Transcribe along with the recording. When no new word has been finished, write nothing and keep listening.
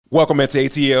Welcome into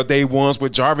ATL Day Ones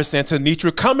with Jarvis and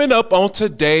Tenitra. Coming up on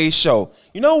today's show.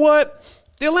 You know what?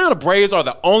 The Atlanta Braves are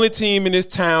the only team in this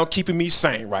town keeping me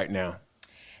sane right now.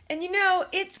 And you know,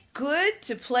 it's good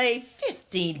to play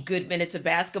 15 good minutes of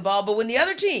basketball, but when the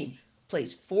other team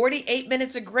plays 48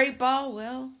 minutes of great ball,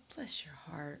 well, bless your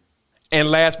heart.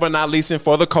 And last but not least, and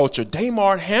for the culture,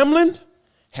 Damar Hamlin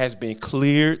has been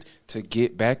cleared to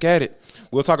get back at it.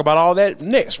 We'll talk about all that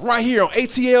next, right here on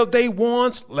ATL Day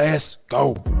Ones. Let's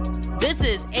go. This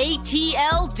is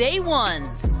ATL Day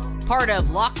Ones, part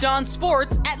of Locked On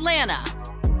Sports Atlanta.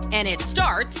 And it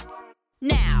starts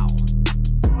now.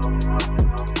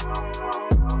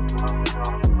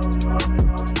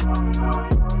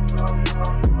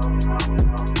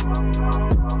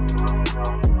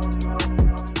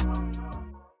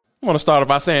 I want to start off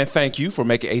by saying thank you for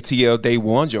making ATL Day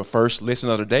Ones your first listen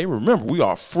of the day. Remember, we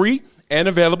are free and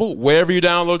available wherever you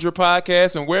download your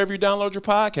podcast. And wherever you download your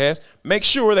podcast, make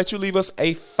sure that you leave us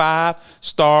a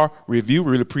 5-star review.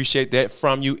 We really appreciate that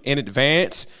from you in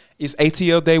advance. It's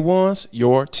ATL Day Ones,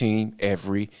 your team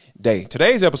every day.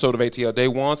 Today's episode of ATL Day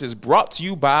Ones is brought to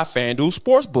you by FanDuel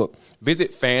Sportsbook.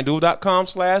 Visit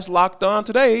FanDuel.com/lockedon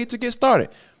today to get started.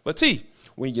 But T,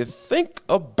 when you think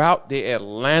about the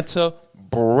Atlanta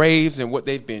Braves and what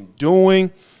they've been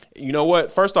doing, you know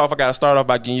what? First off, I got to start off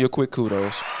by giving you a quick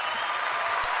kudos.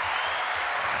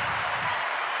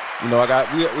 You know,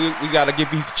 we got to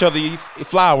give each other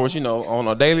flowers, you know, on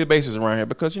a daily basis around here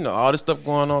because, you know, all this stuff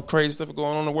going on, crazy stuff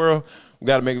going on in the world. We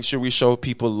got to make sure we show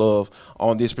people love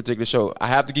on this particular show. I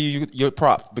have to give you your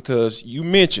props because you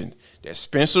mentioned that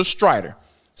Spencer Strider,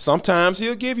 sometimes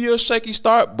he'll give you a shaky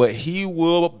start, but he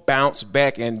will bounce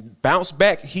back. And bounce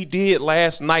back he did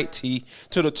last night, T,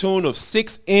 to the tune of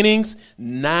 6 innings,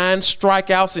 9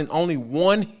 strikeouts, and only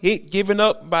 1 hit given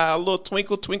up by a little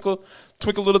twinkle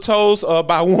little toes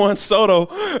by Juan Soto.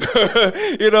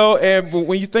 You know, and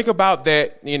when you think about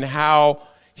that and how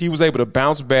he was able to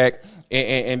bounce back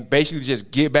and basically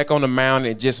just get back on the mound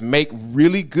and just make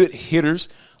really good hitters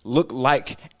look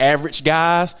like average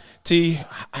guys, T,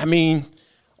 I mean,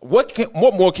 what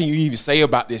more can you even say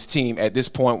about this team at this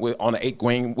point on an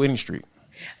 8-game winning streak?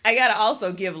 I got to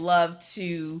also give love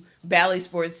to Bally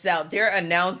Sports South. Their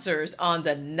announcers on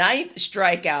the 9th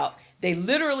strikeout, they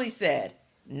literally said,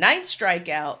 9th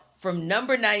strikeout from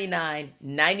number 99,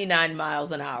 99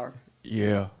 miles an hour.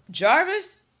 Yeah.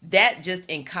 Jarvis, that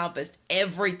just encompassed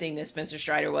everything that Spencer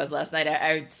Strider was last night.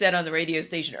 I said on the radio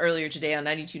station earlier today on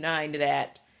 92.9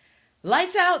 that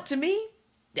lights out to me,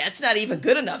 that's not even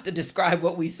good enough to describe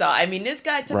what we saw. I mean, this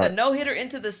guy took a no-hitter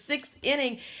into the 6th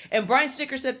inning, and Brian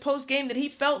Snitker said post-game that he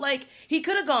felt like he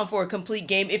could have gone for a complete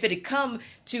game if it had come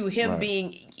to him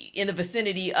being in the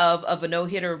vicinity of a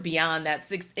no-hitter beyond that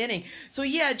 6th inning. So,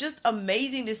 yeah, just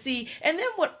amazing to see. And then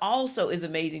what also is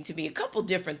amazing to me, a couple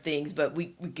different things, but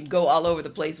we can go all over the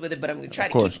place with it, but I'm going to try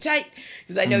to keep it tight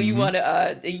because I know you want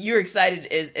to. You're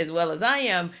excited as well as I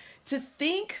am to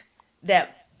think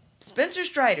that Spencer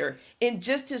Strider, in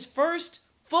just his first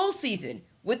full season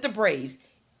with the Braves,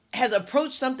 has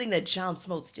approached something that John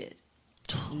Smoltz did.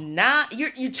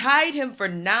 You tied him for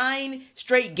 9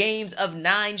 straight games of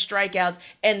 9 strikeouts,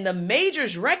 and the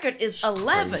majors record is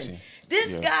 11. Crazy.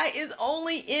 This guy is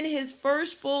only in his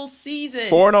first full season.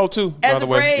 4-2, as by the a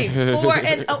way. Brave.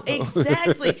 4-0,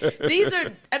 exactly.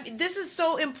 This is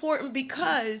so important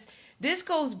because this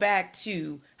goes back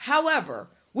to, however,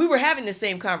 we were having the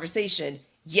same conversation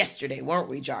yesterday, weren't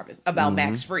we, Jarvis, about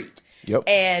Max Fried? Yep.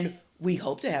 And we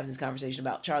hope to have this conversation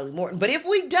about Charlie Morton. But if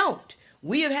we don't,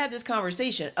 we have had this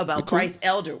conversation about Bryce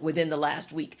Elder within the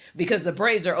last week because the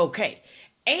Braves are okay.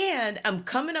 And I'm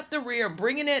coming up the rear,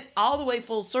 bringing it all the way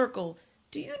full circle.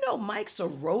 Do you know Mike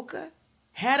Soroka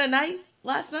had a night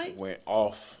last night? Went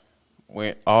off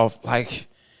like...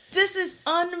 This is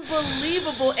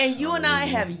unbelievable, and you and I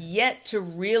have yet to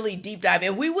really deep dive,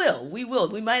 and we will. We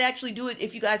might actually do it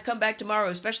if you guys come back tomorrow,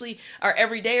 especially our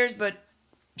everydayers, but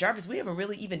Jarvis, we haven't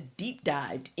really even deep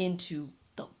dived into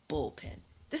the bullpen.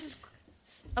 This is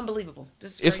unbelievable.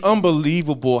 It's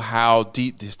unbelievable how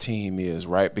deep this team is,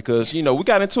 right? Because, you know, we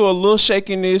got into a little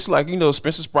shakiness, like, you know,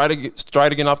 Spencer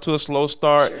Strider getting off to a slow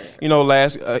start, you know,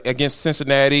 last against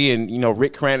Cincinnati. And, you know,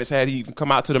 Rick Kranitz had he even come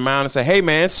out to the mound and say, hey,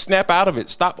 man, snap out of it.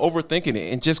 Stop overthinking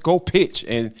it and just go pitch.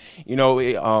 And, you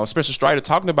know, Spencer Strider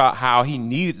talking about how he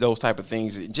needed those type of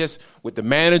things just with the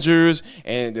managers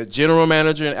and the general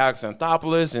manager and Alex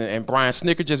Anthopoulos and Brian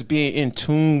Snitker just being in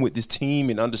tune with this team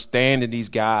and understanding these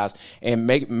guys and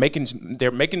and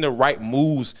they're making the right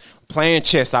moves, playing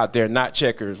chess out there, not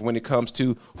checkers, when it comes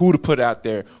to who to put out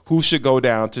there, who should go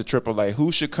down to AAA,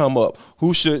 who should come up,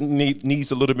 who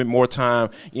needs a little bit more time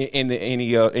in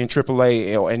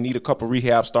AAA and need a couple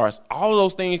rehab starts. All of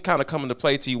those things kind of come into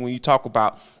play to you when you talk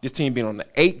about this team being on the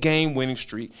 8-game winning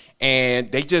streak,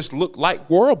 and they just look like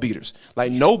world beaters.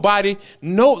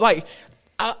 Like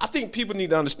I think people need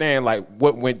to understand like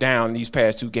what went down in these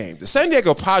past 2 games. The San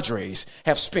Diego Padres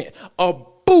have spent a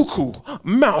buku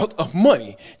amount of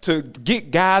money to get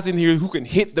guys in here who can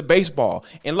hit the baseball.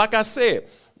 And like I said,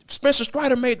 Spencer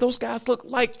Strider made those guys look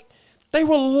like they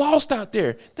were lost out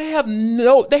there. They had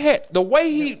the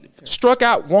way he struck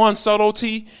out Juan Soto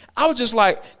T. I was just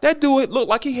like, that dude looked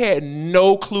like he had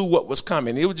no clue what was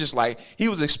coming. It was just like he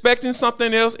was expecting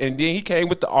something else, and then he came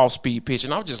with the off-speed pitch,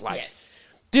 and I was just like, yes.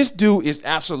 This dude is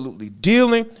absolutely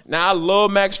dealing. Now, I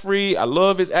love Max Fried. I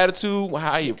love his attitude,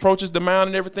 how he approaches the mound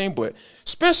and everything. But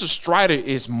Spencer Strider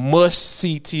is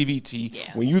must-see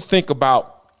TVT when you think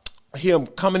about him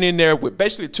coming in there with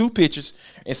basically 2 pitches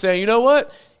and saying, you know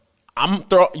what?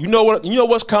 You know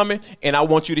what's coming, and I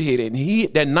want you to hit it. And he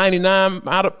hit that 99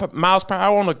 miles per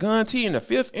hour on a gun tee in the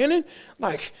 5th inning.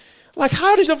 Like,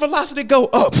 how does your velocity go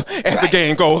up as the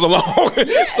game goes along?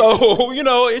 So,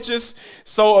 it's just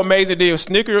so amazing. Then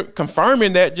Snicker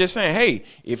confirming that, just saying, hey,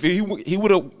 if he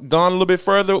would have gone a little bit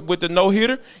further with the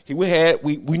no-hitter,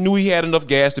 we knew he had enough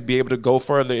gas to be able to go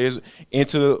further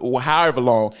into however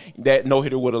long that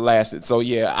no-hitter would have lasted. So,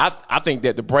 yeah, I think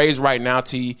that the Braves right now,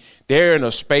 they're in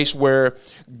a space where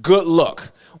good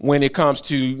luck when it comes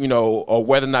to, or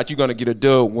whether or not you're going to get a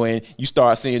dub when you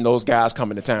start seeing those guys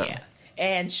coming to town. Yeah.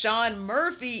 And Sean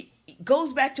Murphy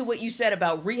goes back to what you said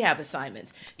about rehab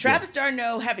assignments. Travis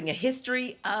d'Arnaud having a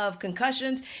history of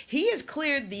concussions. He has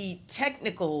cleared the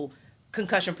technical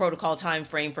concussion protocol time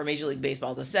frame for Major League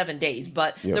Baseball, the 7 days.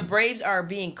 But the Braves are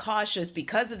being cautious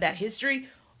because of that history.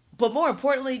 But more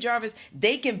importantly, Jarvis,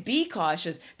 they can be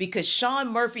cautious because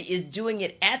Sean Murphy is doing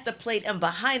it at the plate and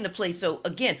behind the plate. So,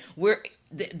 again, we're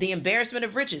the embarrassment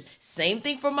of riches. Same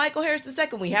thing for Michael Harris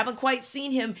II. We haven't quite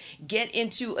seen him get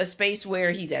into a space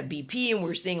where he's at BP and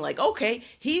we're seeing like, okay,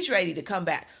 he's ready to come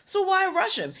back. So why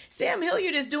rush him? Sam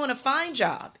Hilliard is doing a fine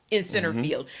job in center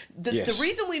field. The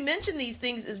reason we mention these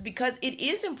things is because it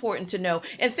is important to know.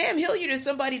 And Sam Hilliard is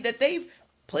somebody that they've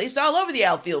placed all over the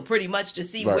outfield pretty much to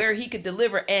see where he could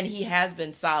deliver, and he has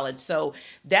been solid. So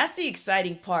that's the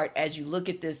exciting part as you look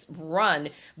at this run,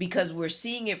 because we're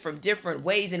seeing it from different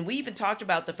ways. And we even talked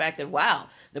about the fact that, wow,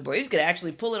 the Braves could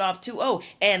actually pull it off 2-0.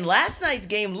 And last night's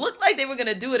game looked like they were going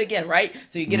to do it again, right?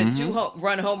 So you get a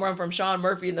 2-run home run from Sean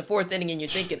Murphy in the 4th inning, and you're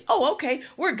thinking, oh, okay,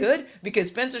 we're good, because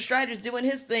Spencer Strider's doing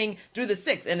his thing through the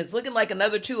 6th, and it's looking like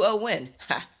another 2-0 win.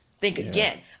 Think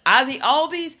again. Ozzie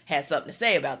Albies has something to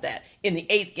say about that in the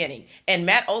 8th inning. And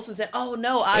Matt Olson said, oh,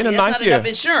 no, Ozzie, that's not enough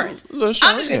insurance. I'm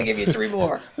just going to give you 3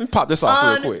 more. Pop this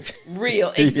off real quick.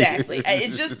 Real, exactly.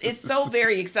 It's so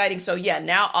very exciting. So,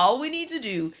 now all we need to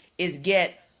do is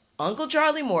get Uncle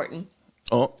Charlie Morton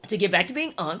to get back to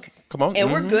being Unc. Come on.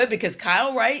 And we're good because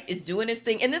Kyle Wright is doing his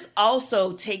thing. And this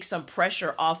also takes some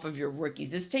pressure off of your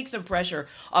rookies. This takes some pressure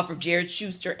off of Jared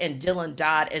Schuster and Dylan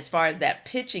Dodd as far as that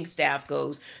pitching staff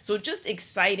goes. So just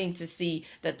exciting to see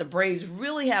that the Braves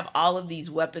really have all of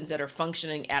these weapons that are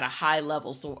functioning at a high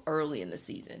level so early in the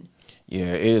season. Yeah,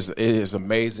 it is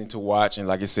amazing to watch. And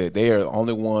like I said, they are the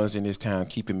only ones in this town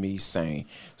keeping me sane.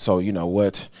 So you know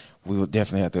what? We will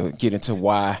definitely have to get into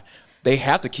why they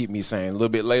have to keep me sane a little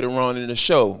bit later on in the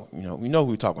show. We know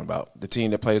who we're talking about, the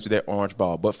team that plays with that orange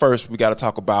ball. But first, we got to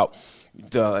talk about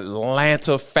the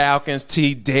Atlanta Falcons.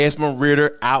 Desmond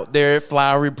Ridder out there at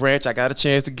Flowery Branch. I got a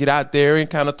chance to get out there and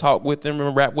kind of talk with him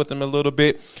and rap with him a little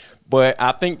bit. But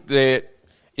I think that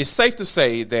it's safe to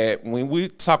say that when we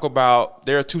talk about,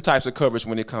 there are 2 types of coverage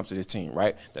when it comes to this team,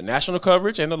 right? The national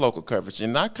coverage and the local coverage.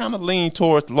 And I kind of lean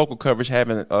towards the local coverage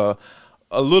having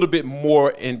a little bit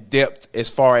more in depth as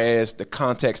far as the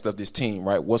context of this team,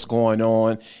 right? What's going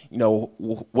on,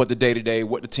 what the day-to-day,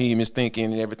 what the team is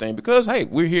thinking and everything. Because, hey,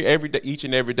 we're here every day, each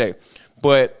and every day.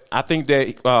 But I think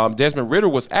that Desmond Ridder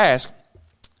was asked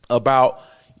about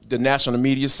the national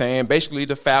media saying basically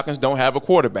the Falcons don't have a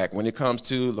quarterback when it comes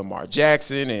to Lamar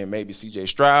Jackson and maybe C.J.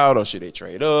 Stroud, or should they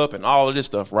trade up and all of this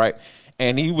stuff, right?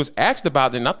 And he was asked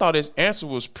about it, and I thought his answer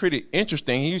was pretty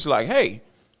interesting. He was like, hey,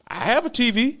 I have a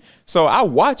TV, so I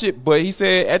watch it, but he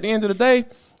said at the end of the day,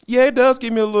 yeah, it does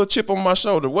give me a little chip on my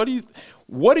shoulder. What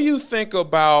do you think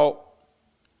about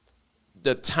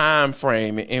the time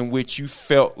frame in which you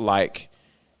felt like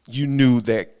you knew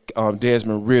that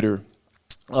Desmond Ridder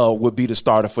would be the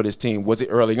starter for this team? Was it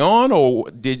early on, or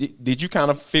did you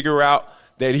kind of figure out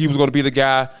that he was going to be the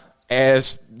guy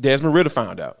as Desmond Ridder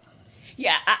found out.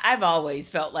 Yeah, I've always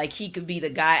felt like he could be the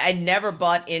guy. I never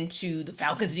bought into the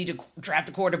Falcons need to draft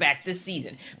a quarterback this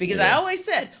season because I always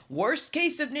said worst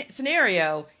case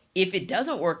scenario, if it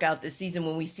doesn't work out this season,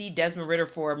 when we see Desmond Ridder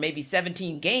for maybe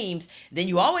 17 games, then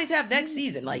you always have next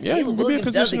season. Like Caleb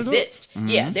Williams does exist.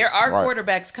 Yeah, there are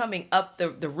quarterbacks coming up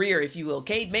the rear, if you will.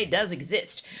 Cade May does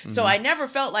exist. So I never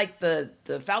felt like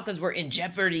the Falcons were in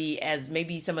jeopardy, as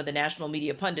maybe some of the national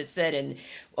media pundits said, and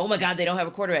oh my God, they don't have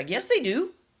a quarterback. Yes, they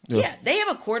do. Yeah, they have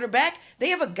a quarterback. They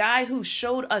have a guy who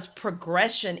showed us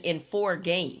progression in 4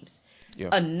 games.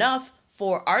 Yeah. Enough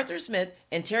for Arthur Smith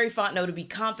and Terry Fontenot to be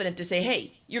confident to say,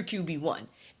 hey, you're QB1.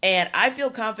 And I feel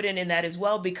confident in that as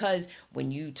well, because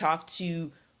when you talk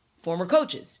to former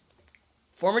coaches,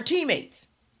 former teammates,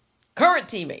 current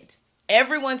teammates,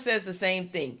 everyone says the same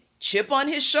thing. Chip on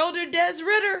his shoulder, Des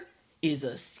Ridder is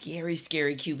a scary,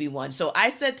 scary QB1. So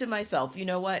I said to myself, you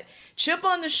know what? Chip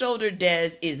on the shoulder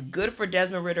Des is good for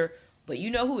Desmond Ridder, but you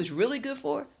know who is really good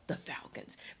for? The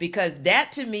Falcons. Because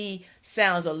that to me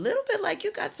sounds a little bit like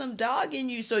you got some dog in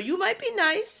you. So you might be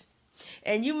nice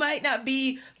and you might not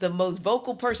be the most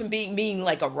vocal person being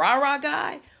like a rah-rah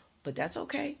guy, but that's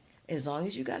okay. As long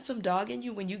as you got some dog in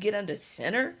you when you get under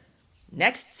center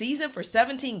next season for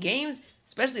 17 games,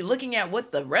 especially looking at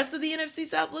what the rest of the NFC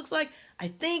South looks like, I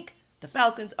think the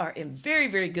Falcons are in very,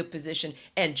 very good position.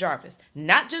 And Jarvis,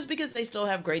 not just because they still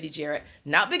have Grady Jarrett,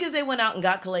 not because they went out and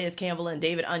got Calais Campbell and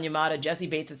David Onyemata, Jesse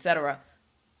Bates, etc.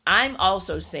 I'm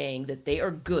also saying that they are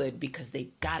good because they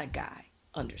got a guy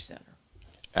under center.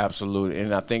 Absolutely.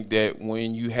 And I think that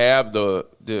when you have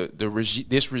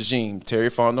this regime, Terry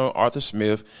Fontenot, Arthur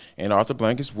Smith, and Arthur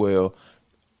Blank as well,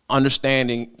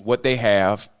 understanding what they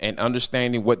have and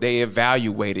understanding what they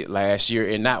evaluated last year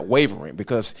and not wavering.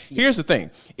 Because here's the thing.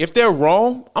 If they're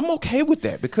wrong, I'm okay with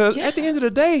that. Because at the end of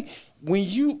the day, when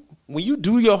you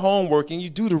do your homework and you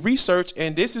do the research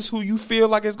and this is who you feel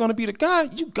like is going to be the guy,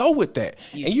 you go with that.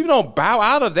 And you don't bow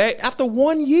out of that after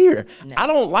 1 year. No. I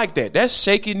don't like that. That's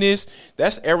shakiness.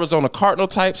 That's Arizona Cardinal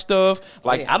type stuff.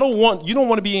 Like, you don't want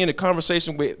to be in a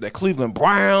conversation with the Cleveland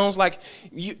Browns. Like,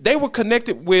 they were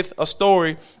connected with a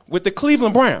story with the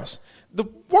Cleveland Browns, the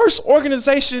worst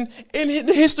organization in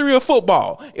the history of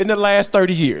football in the last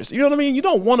 30 years. You know what I mean? You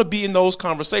don't want to be in those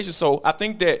conversations. So I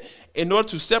think that in order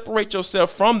to separate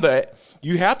yourself from that,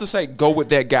 you have to say, go with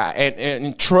that guy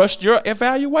and trust your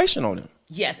evaluation on him.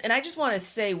 Yes, and I just want to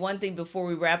say one thing before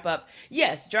we wrap up.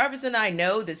 Yes, Jarvis and I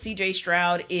know that C.J.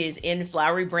 Stroud is in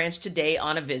Flowery Branch today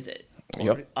on a visit.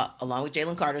 Along with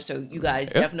Jalen Carter. So you guys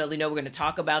definitely know we're going to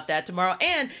talk about that tomorrow.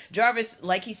 And Jarvis,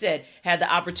 like he said, had the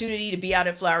opportunity to be out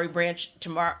at Flowery Branch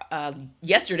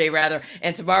yesterday,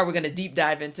 and tomorrow we're going to deep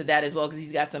dive into that as well, because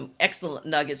he's got some excellent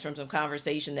nuggets from some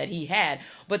conversation that he had.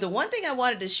 But the one thing I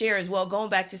wanted to share as well, going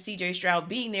back to CJ Stroud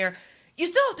being there, you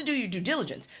still have to do your due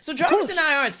diligence. So Jarvis and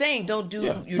I aren't saying don't do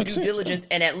your due diligence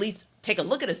and at least take a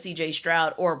look at a CJ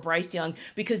Stroud or a Bryce Young,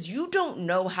 because you don't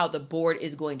know how the board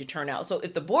is going to turn out. So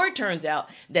if the board turns out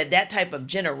that type of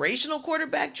generational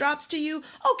quarterback drops to you,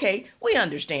 okay, we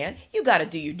understand. You got to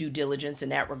do your due diligence in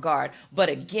that regard. But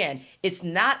again, it's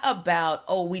not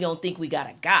about, we don't think we got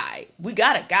a guy. We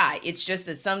got a guy. It's just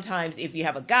that sometimes if you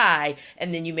have a guy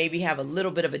and then you maybe have a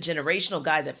little bit of a generational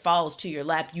guy that falls to your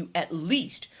lap, you at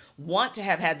least want to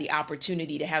have had the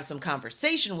opportunity to have some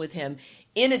conversation with him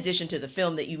in addition to the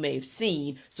film that you may have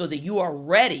seen, so that you are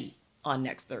ready on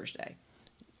next Thursday.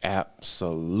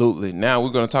 Absolutely. Now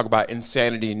we're going to talk about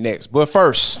insanity next. But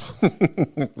first,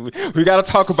 we got to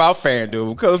talk about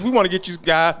FanDuel, because we want to get you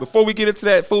guys, before we get into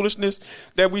that foolishness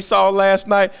that we saw last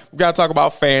night, we got to talk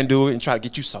about FanDuel and try to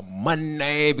get you some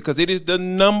money, because it is the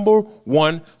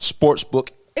 #1 sports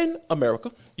book in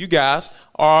America. You guys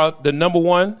are the number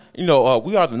one, we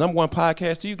are the #1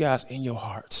 podcast to you guys in your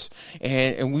hearts.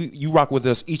 And you rock with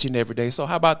us each and every day. So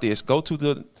how about this? Go to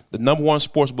the #1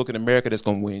 sports book in America that's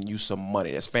going to win you some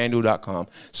money. That's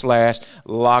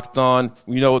FanDuel.com/locked-on.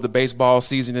 We know the baseball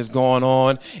season is going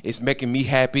on. It's making me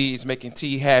happy. It's making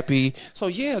T happy. So,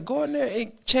 go in there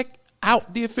and check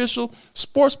out the official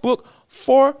sports book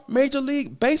for Major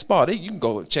League Baseball. You can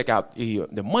go and check out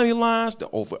the money lines, the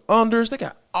over-unders. They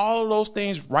got all those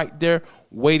things right there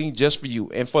waiting just for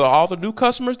you. And for all the new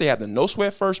customers, they have the no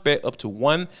sweat first bet up to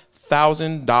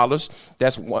 $1,000.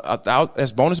 That's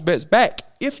bonus bets back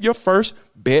if your first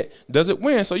bet doesn't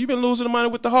win. So you've been losing the money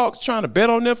with the Hawks, trying to bet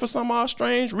on them for some odd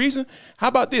strange reason. How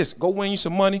about this? Go win you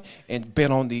some money and bet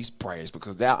on these Braves,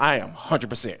 because I am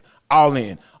 100% all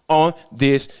in on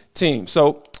this team.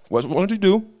 So what we're going to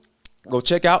do Go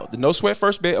check out the No Sweat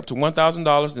First Bet up to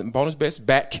 $1,000 in bonus bets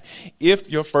back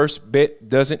if your first bet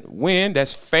doesn't win.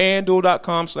 That's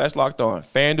FanDuel.com/locked-on.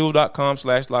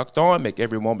 FanDuel.com/locked-on. Make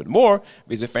every moment more.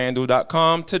 Visit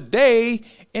FanDuel.com today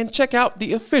and check out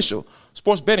the official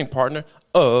sports betting partner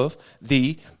of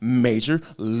the major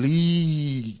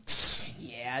leagues.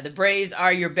 Yeah, the Braves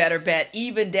are your better bet,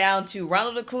 even down to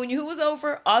Ronald Acuna, who was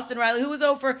over, Austin Riley, who was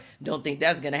over. Don't think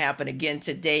that's going to happen again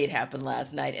today. It happened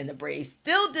last night, and the Braves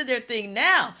still did their thing.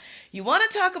 Now, you want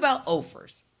to talk about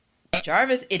offers.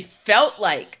 Jarvis, it felt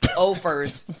like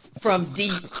offers from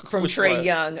deep from Trae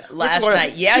Young last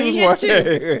night. Yeah, he hit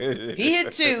 2. He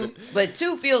hit 2, but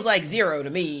 2 feels like 0 to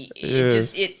me.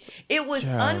 It was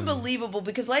unbelievable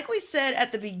because, like we said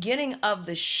at the beginning of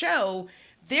the show,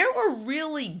 there were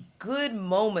really good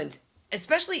moments,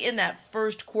 especially in that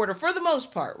first quarter for the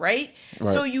most part, right?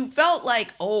 So you felt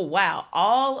like, oh, wow,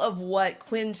 all of what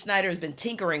Quinn Snyder has been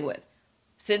tinkering with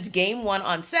since game 1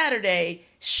 on Saturday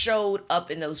showed up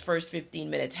in those first 15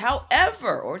 minutes.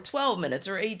 However, or 12 minutes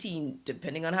or 18,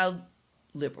 depending on how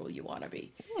liberal you want to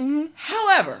be. Mm-hmm.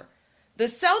 However, the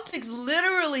Celtics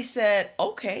literally said,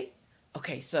 okay,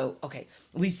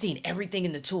 we've seen everything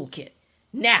in the toolkit.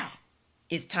 Now,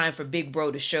 it's time for Big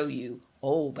Bro to show you,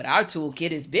 but our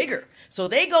toolkit is bigger. So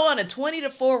they go on a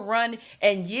 20-4 run,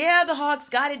 and yeah, the Hawks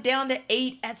got it down to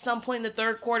 8 at some point in the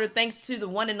third quarter, thanks to the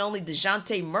one and only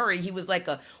DeJounte Murray. He was like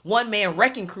a one-man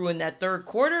wrecking crew in that third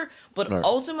quarter, but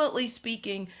ultimately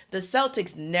speaking, the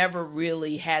Celtics never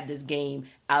really had this game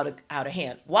out of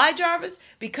hand. Why, Jarvis?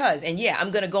 Because, and yeah,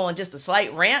 I'm going to go on just a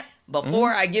slight rant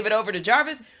before I give it over to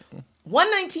Jarvis.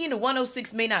 119 to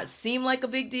 106 may not seem like a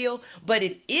big deal, but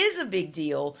it is a big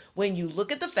deal when you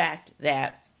look at the fact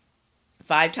that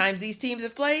 5 times these teams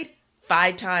have played,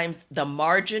 5 times the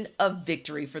margin of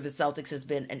victory for the Celtics has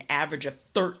been an average of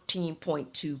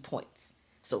 13.2 points.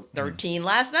 So 13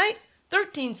 last night,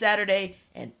 13 Saturday,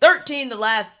 and 13 the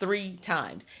last 3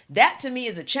 times. That to me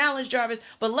is a challenge, Jarvis,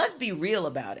 but let's be real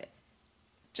about it.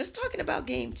 Just talking about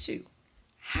game 2.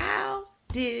 How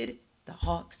did the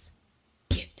Hawks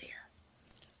get there?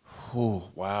 Oh,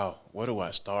 wow. Where do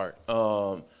I start?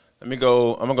 I'm going to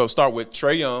go start with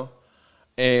Trae Young.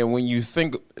 And when you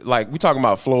think, like, we talking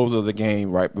about flows of the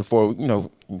game, right? Before,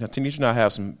 Tenitra and I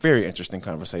have some very interesting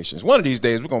conversations. One of these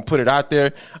days, we're going to put it out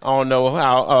there. I don't know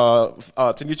how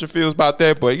Tenitra feels about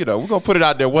that, but, we're going to put it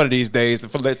out there one of these days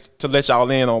to let y'all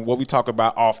in on what we talk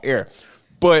about off air.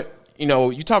 But,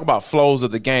 you talk about flows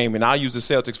of the game, and I'll use the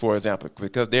Celtics for example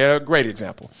because they're a great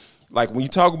example. Like, when you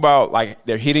talk about, like,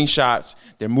 they're hitting shots,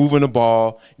 they're moving the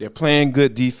ball, they're playing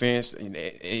good defense, and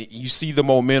you see the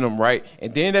momentum, right?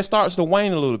 And then that starts to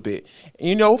wane a little bit,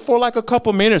 for like a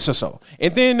couple minutes or so.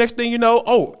 And then next thing you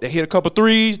know, they hit a couple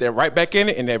threes, they're right back in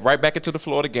it, and they're right back into the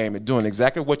flow of the game and doing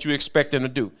exactly what you expect them to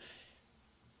do.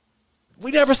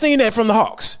 We never seen that from the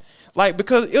Hawks. Like,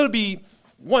 because it'll be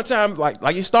one time,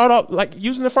 like you start off, like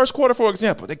using the first quarter, for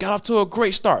example, they got off to a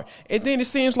great start. And then it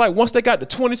seems like once they got to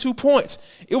 22 points,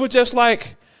 it was just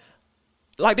like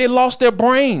they lost their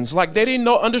brains. Like they didn't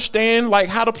understand like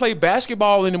how to play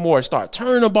basketball anymore. Start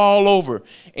turning the ball over.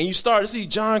 And you start to see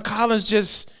John Collins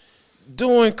just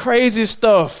doing crazy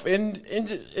stuff. And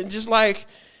just like,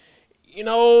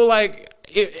 like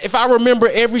if I remember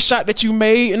every shot that you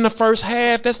made in the first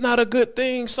half, that's not a good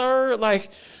thing, sir.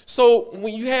 Like, so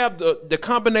when you have the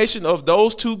combination of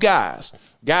those two guys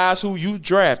who you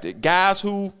drafted, guys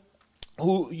who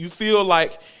you feel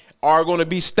like are going to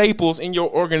be staples in your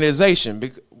organization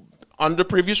under the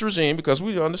previous regime, because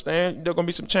we understand there are going to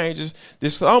be some changes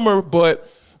this summer,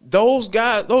 but those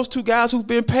two guys who've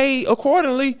been paid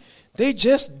accordingly, they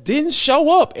just didn't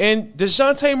show up. And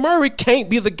DeJounte Murray can't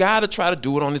be the guy to try to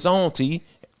do it on his own, T.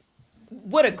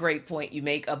 What a great point you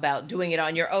make about doing it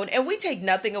on your own. And we take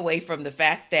nothing away from the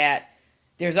fact that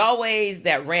there's always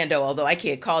that rando, although I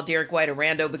can't call Derek White a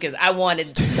rando because I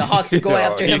wanted the Hawks to go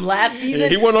after him last season.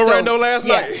 He went on rando last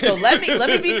night. So let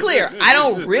me be clear. I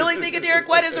don't really think of Derek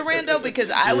White as a rando because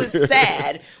I was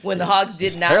sad when the Hawks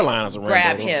did not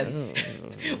grab him.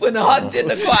 When the Hawks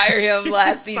didn't acquire him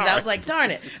last season, I was like,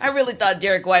 darn it. I really thought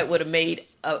Derek White would have made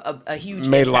a huge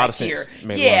made a lot of sense.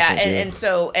 And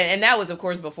so that was of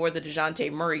course before the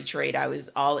DeJounte Murray trade. I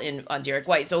was all in on Derek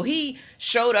White. So he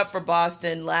showed up for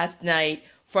Boston last night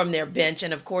from their bench,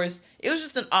 and of course it was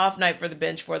just an off night for the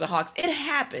bench for the Hawks. It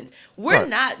happens. We're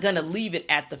not going to leave it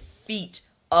at the feet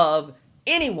of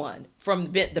anyone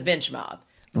from the bench mob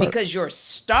because your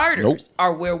starters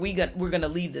are where we're going to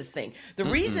leave this thing. The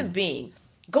reason being,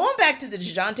 going back to the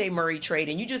DeJounte Murray trade,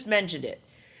 and you just mentioned it,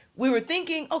 we were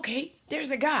thinking, okay,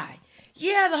 there's a guy.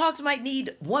 Yeah, the Hawks might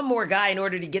need one more guy in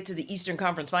order to get to the Eastern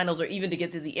Conference Finals or even to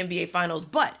get to the NBA Finals,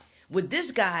 but with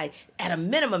this guy, at a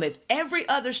minimum, if every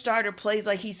other starter plays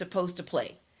like he's supposed to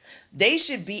play, they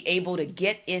should be able to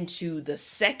get into the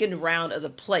second round of the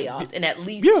playoffs and at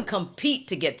least compete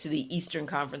to get to the Eastern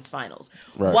Conference Finals.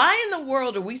 Right. Why in the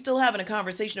world are we still having a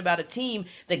conversation about a team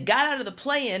that got out of the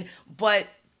play-in, but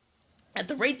at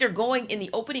the rate they're going in the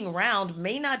opening round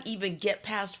may not even get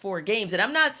past 4 games? And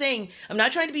I'm not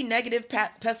trying to be negative,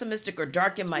 pessimistic, or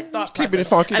dark in my thought process. Keeping it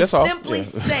funky, that's all.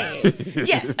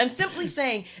 I'm simply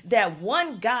saying that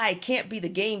one guy can't be the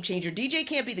game changer. DJ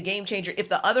can't be the game changer if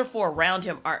the other 4 around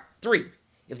him aren't 3.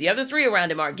 If the other 3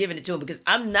 around him aren't giving it to him, because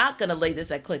I'm not going to lay this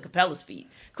at Clint Capella's feet.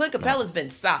 Clint Capella's been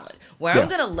solid. Where I'm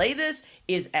going to lay this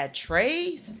is at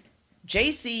Trae's,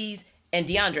 JC's, and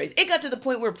DeAndre's. It got to the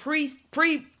point where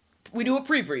we do a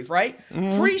pre-brief, right?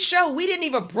 Mm-hmm. Pre-show, we didn't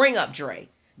even bring up Dre.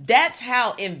 That's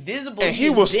how invisible he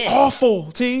was been.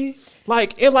 Awful, T.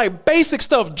 Like, in like basic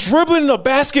stuff, dribbling the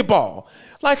basketball.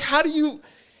 Like, how do you...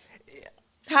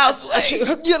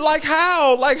 Like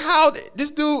how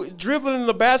this dude dribbling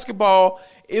the basketball,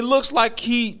 it looks like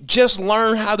he just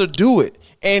learned how to do it.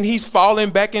 And he's falling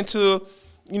back into,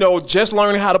 just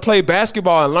learning how to play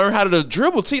basketball and learn how to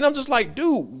dribble, T. And I'm just like,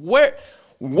 dude,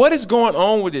 what is going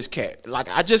on with this cat? Like,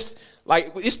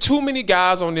 it's too many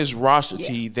guys on this roster,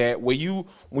 T, that when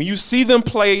you see them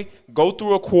play, go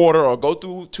through a quarter or go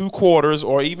through 2 quarters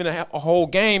or even a whole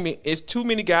game, it's too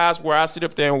many guys where I sit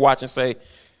up there and watch and say,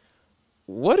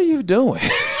 what are you doing?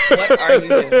 What are you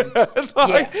doing?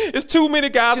 It's too many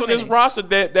guys on this roster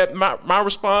that my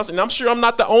response, and I'm sure I'm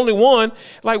not the only one,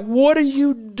 like, what are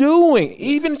you doing?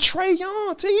 Even Trae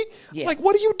Young, T. Yeah. Like,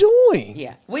 what are you doing?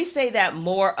 Yeah. We say that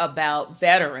more about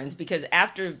veterans because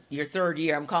after your 3rd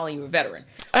year, I'm calling you a veteran.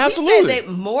 Absolutely. We say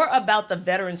that more about the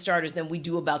veteran starters than we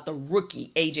do about the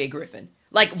rookie, AJ Griffin.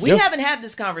 Like, we haven't had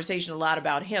this conversation a lot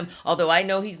about him, although I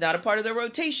know he's not a part of the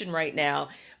rotation right now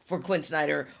for Quinn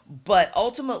Snyder, but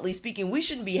ultimately speaking, we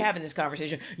shouldn't be having this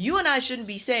conversation. You and I shouldn't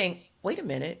be saying, wait a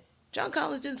minute, John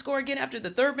Collins didn't score again after the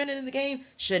 3rd minute in the game,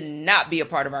 should not be a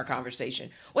part of our conversation.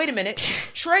 Wait a minute,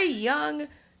 Trae Young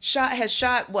has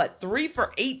shot 3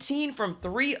 for 18 from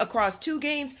 3 across 2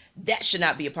 games? That should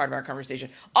not be a part of our conversation.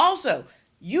 Also,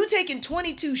 you taking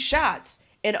 22 shots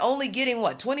and only getting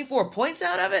 24 points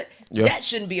out of it? Yeah. That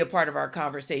shouldn't be a part of our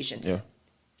conversation. Yeah.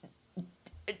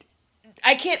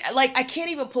 I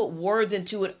can't even put words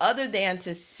into it other than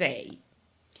to say,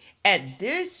 at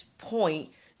this point,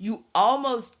 you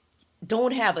almost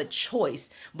don't have a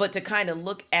choice but to kind of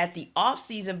look at the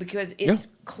offseason because it's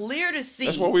clear to see.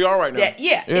 That's where we are right now.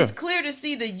 It's clear to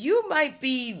see that you might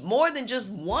be more than just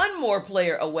one more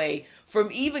player away from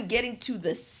even getting to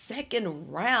the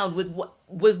second round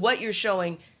with what you're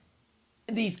showing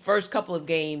these first couple of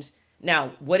games. Now,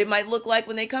 what it might look like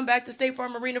when they come back to State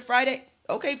Farm Arena Friday,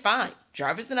 okay, fine.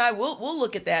 Jarvis and I will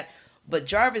look at that. But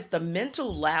Jarvis, the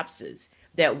mental lapses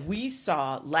that we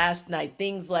saw last night,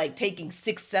 things like taking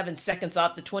 6-7 seconds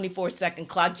off the 24-second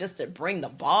clock just to bring the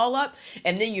ball up,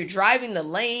 and then you're driving the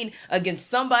lane against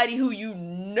somebody who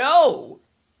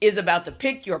is about to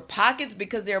pick your pockets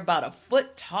because they're about a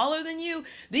foot taller than you.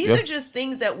 These are just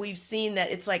things that we've seen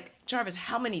that it's like, Jarvis,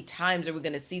 how many times are we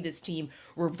going to see this team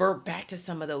revert back to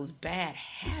some of those bad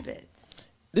habits?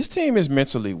 This team is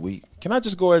mentally weak. Can I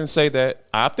just go ahead and say that?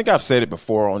 I think I've said it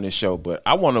before on this show, but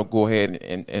I want to go ahead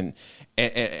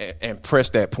and press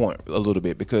that point a little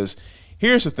bit because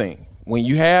here's the thing. When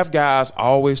you have guys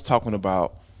always talking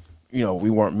about, we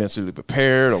weren't mentally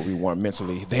prepared or we weren't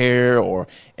mentally there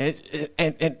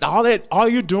and all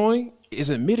you're doing is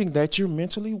admitting that you're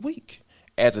mentally weak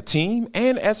as a team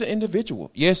and as an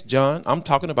individual. Yes, John, I'm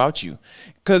talking about you.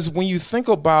 Because when you think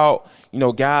about,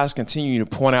 guys continue to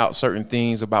point out certain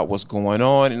things about what's going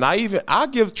on, and I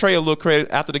give Trae a little credit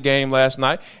after the game last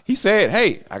night. He said,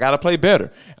 hey, I got to play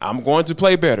better. I'm going to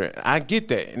play better. I get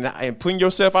that. And putting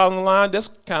yourself out on the line, that's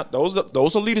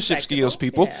those are leadership skills,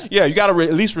 people. Yeah, you got to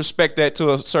at least respect that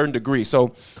to a certain degree.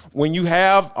 So when you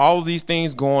have all of these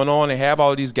things going on and have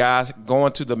all of these guys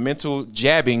going to the mental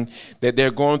jabbing that they're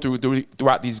going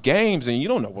throughout these games, and you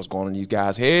don't know what's going on in these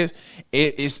guys' heads,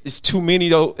 it's too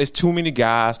many though. It's too many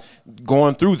guys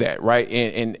going through that, right?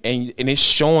 And it's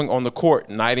showing on the court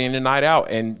night in and night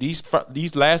out. And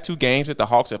these last 2 games that the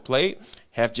Hawks have played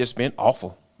have just been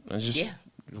awful. It's just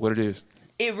what it is.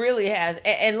 It really has.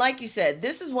 And like you said,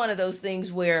 this is one of those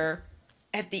things where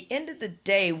at the end of the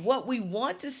day, what we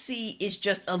want to see is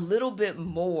just a little bit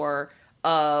more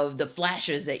of the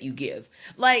flashes that you give.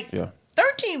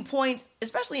 13 points,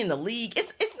 especially in the league,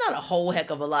 it's not a whole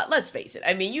heck of a lot. Let's face it.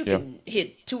 I mean, you can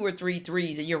hit 2 or 3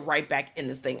 threes and you're right back in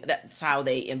this thing. That's how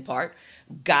they, in part,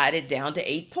 got it down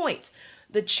to 8 points.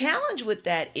 The challenge with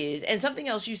that is, and something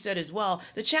else you said as well,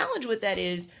 the challenge with that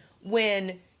is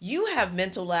when you have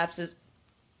mental lapses,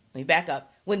 let me back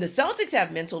up. When the Celtics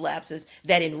have mental lapses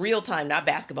that in real time, not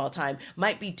basketball time,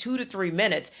 might be 2 to 3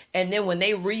 minutes, and then when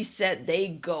they reset, they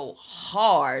go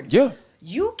hard. Yeah.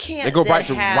 You can't. They go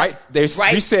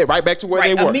reset right back to where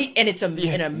they were. And it's an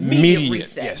immediate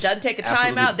reset. Yes. Doesn't take a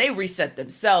timeout. They reset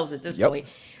themselves at this point.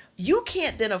 You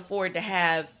can't then afford to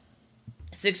have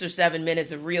 6 or 7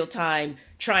 minutes of real time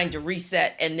trying to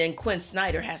reset, and then Quinn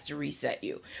Snyder has to reset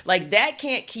you. Like, that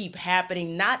can't keep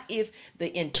happening. Not if the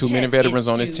intent too many veterans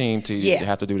on this team to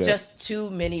have to do that. Just too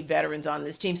many veterans on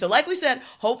this team. So like we said,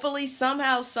 hopefully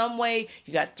somehow, some way,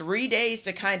 you got 3 days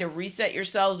to kind of reset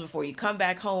yourselves before you come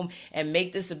back home and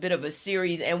make this a bit of a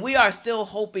series. And we are still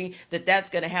hoping that that's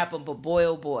going to happen. But boy,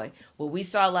 oh boy, what we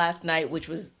saw last night, which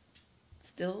was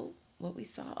still what we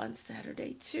saw on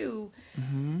Saturday too.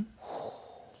 Mm-hmm.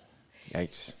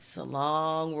 Yikes. It's a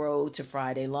long road to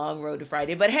Friday.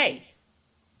 But hey,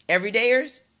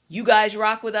 everydayers, you guys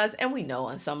rock with us, and we know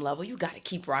on some level you got to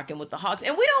keep rocking with the Hawks.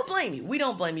 And we don't blame you. We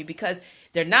don't blame you because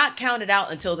they're not counted out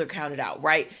until they're counted out,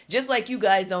 right? Just like you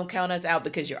guys don't count us out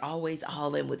because you're always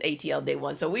all in with ATL Day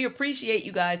One. So we appreciate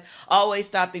you guys always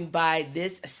stopping by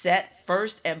this set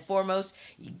first and foremost.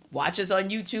 You watch us on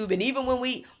YouTube, and even when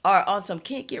we are on some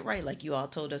can't get right, like you all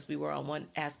told us we were on one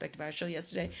aspect of our show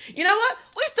yesterday, you know what?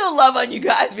 We still love on you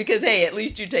guys because, hey, at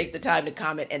least you take the time to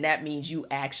comment, and that means you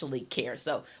actually care.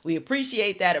 So we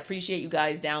appreciate that. Appreciate you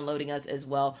guys downloading us as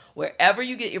well, wherever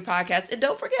you get your podcasts. And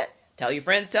don't forget, tell your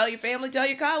friends, tell your family, tell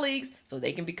your colleagues so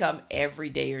they can become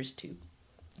everydayers too.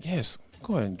 Yes,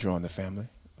 go ahead and join the family.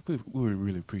 We would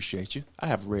really appreciate you. I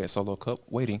have a red Solo cup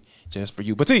waiting just for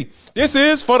you. But this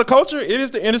is For the Culture. It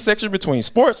is the intersection between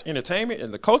sports, entertainment,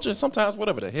 and the culture, and sometimes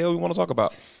whatever the hell we want to talk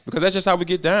about. Because that's just how we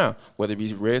get down, whether it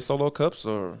be red Solo cups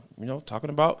or, talking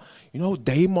about,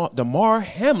 Damar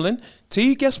Hamlin.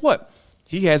 Guess what?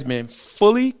 He has been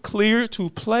fully cleared to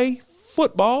play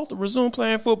football, to resume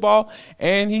playing football,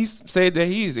 and he said that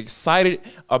he is excited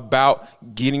about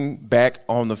getting back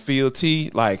on the field.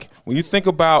 Like, when you think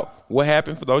about what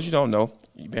happened, for those you don't know,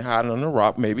 you've been hiding under a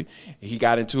rock maybe, he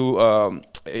got into an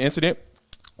incident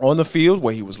on the field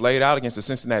where he was laid out against the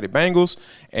Cincinnati Bengals,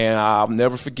 and I'll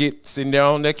never forget sitting there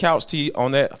on that couch,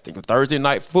 on that, I think, a Thursday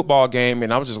night football game,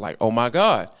 and I was just like, oh my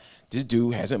God, this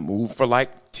dude hasn't moved for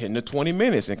like 10 to 20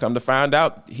 minutes, and come to find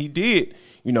out he did.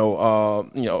 Did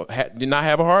not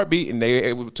have a heartbeat, and they were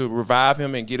able to revive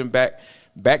him and get him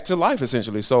back to life,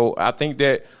 essentially. So I think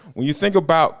that when you think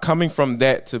about coming from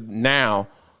that to now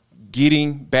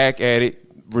getting back at it,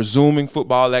 resuming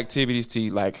football activities,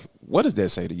 like, what does that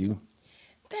say to you?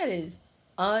 That is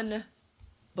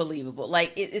unbelievable.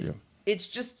 Like, it's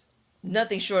just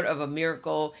nothing short of a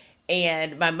miracle.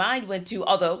 And my mind went to,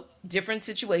 although different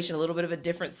situation, a little bit of a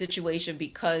different situation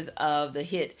because of the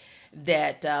hit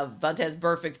that Vontaze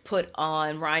Burfict put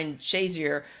on Ryan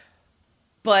Shazier.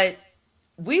 But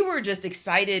we were just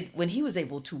excited when he was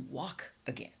able to walk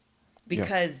again,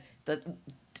 because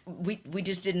we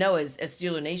just didn't know as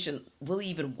Steeler Nation, will he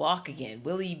even walk again?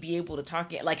 Will he be able to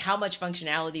talk again? Like, how much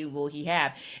functionality will he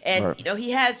have? And,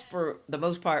 he has, for the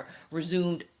most part,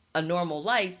 resumed a normal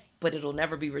life, but it'll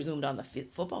never be resumed on the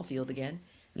football field again.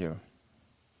 Yeah.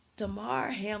 Damar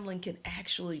Hamlin can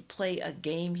actually play a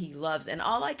game he loves. And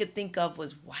all I could think of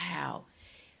was, wow,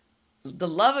 the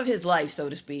love of his life, so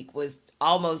to speak, was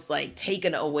almost like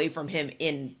taken away from him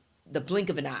in the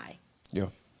blink of an eye. Yeah.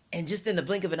 And just in the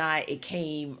blink of an eye, it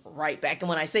came right back. And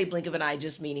when I say blink of an eye,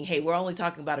 just meaning, hey, we're only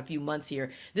talking about a few months here.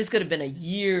 This could have been a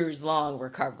years-long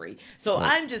recovery. So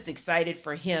I'm just excited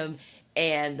for him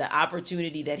and the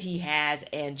opportunity that he has,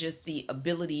 and just the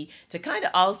ability to kind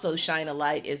of also shine a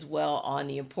light as well on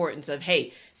the importance of,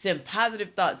 hey, send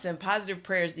positive thoughts, send positive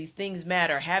prayers. These things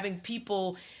matter. Having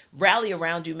people rally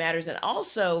around you matters. And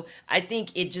also, I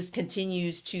think it just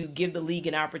continues to give the league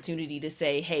an opportunity to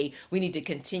say, hey, we need to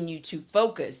continue to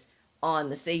focus on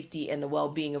the safety and the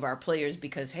well-being of our players,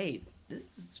 because, hey, this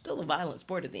is still a violent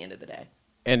sport at the end of the day.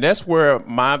 And that's where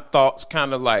my thoughts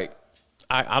kind of like,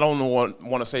 I don't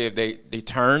want to say if they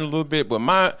turn a little bit, but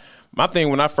my thing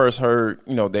when I first heard,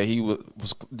 that he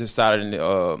was decided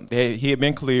that he had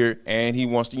been cleared and he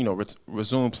wants to,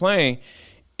 resume playing,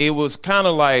 it was kind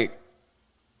of like,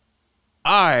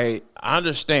 all right, I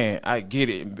understand. I get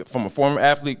it. From a former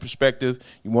athlete perspective,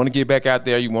 you want to get back out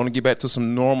there. You want to get back to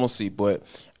some normalcy. But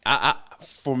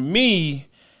for me,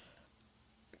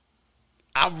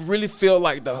 I really feel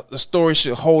like the story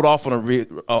should hold off a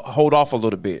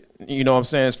little bit. You know what I'm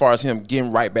saying? As far as him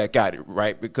getting right back at it,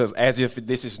 right? Because as if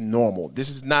this is normal. This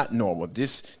is not normal.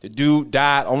 The dude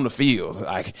died on the field.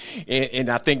 And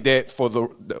I think that for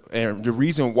the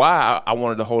reason why I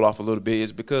wanted to hold off a little bit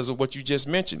is because of what you just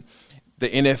mentioned. the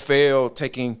NFL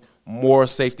taking more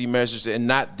safety measures and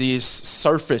not this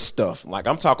surface stuff. Like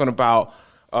I'm talking about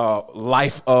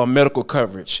life medical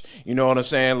coverage. You know what I'm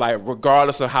saying? Like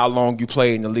regardless of how long you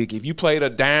play in the league, if you played a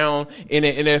down in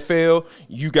the NFL,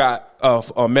 you got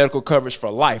a medical coverage for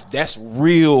life. That's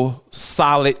real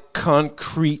solid,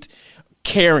 concrete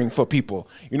caring for people.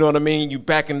 You know what I mean? You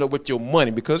backing it up with your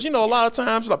money because, you know, a lot of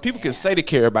times like people can say they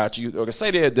care about you or can say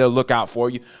they'll look out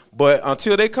for you, but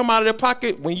until they come out of their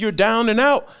pocket when you're down and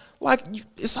out, like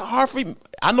it's hard for me.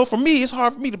 I know for me, it's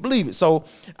hard for me to believe it. So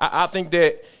I think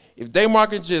that if Damar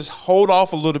can just hold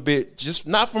off a little bit, just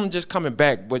not from just coming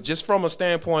back, but just from a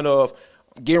standpoint of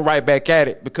getting right back at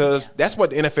it, because that's what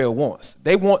the NFL wants.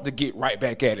 They want to get right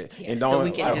back at it, and so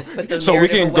we can just put the so we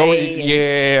can go, away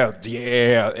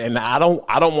yeah. And I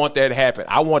don't want that to happen.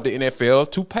 I want the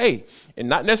NFL to pay, and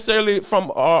not necessarily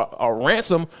from a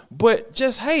ransom, but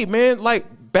just hey, man, like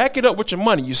back it up with your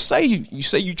money. You say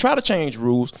you try to change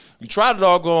rules, you try to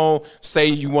doggone say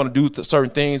you want to do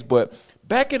certain things, but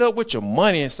back it up with your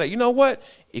money and say, you know what?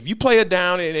 If you play it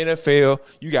down in the NFL,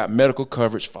 you got medical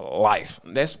coverage for life.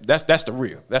 That's the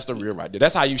real. That's the real right there.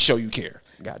 That's how you show you care.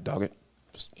 God dog it.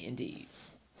 Indeed.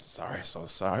 Sorry.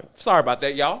 Sorry about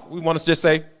that, y'all. We want to just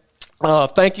say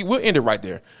thank you. We'll end it right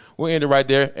there.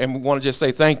 And we want to just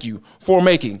say thank you for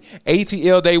making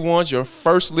ATL Day Ones your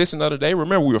first listen of the day.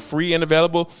 Remember, we are free and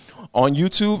available on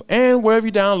YouTube and wherever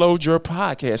you download your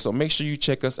podcast. So make sure you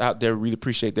check us out there. Really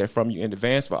appreciate that from you in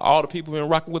advance. For all the people who have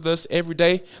been rocking with us every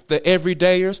day, the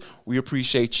everydayers, we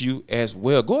appreciate you as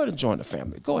well. Go ahead and join the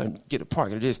family. Go ahead and get a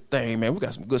part of this thing, man. We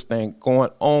got some good thing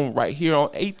going on right here on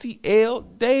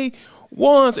ATL Day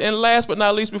Ones. And last but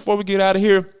not least, before we get out of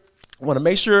here, I want to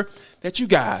make sure that you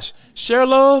guys share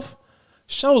love,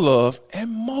 show love,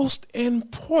 and most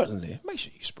importantly, make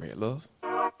sure you spread love.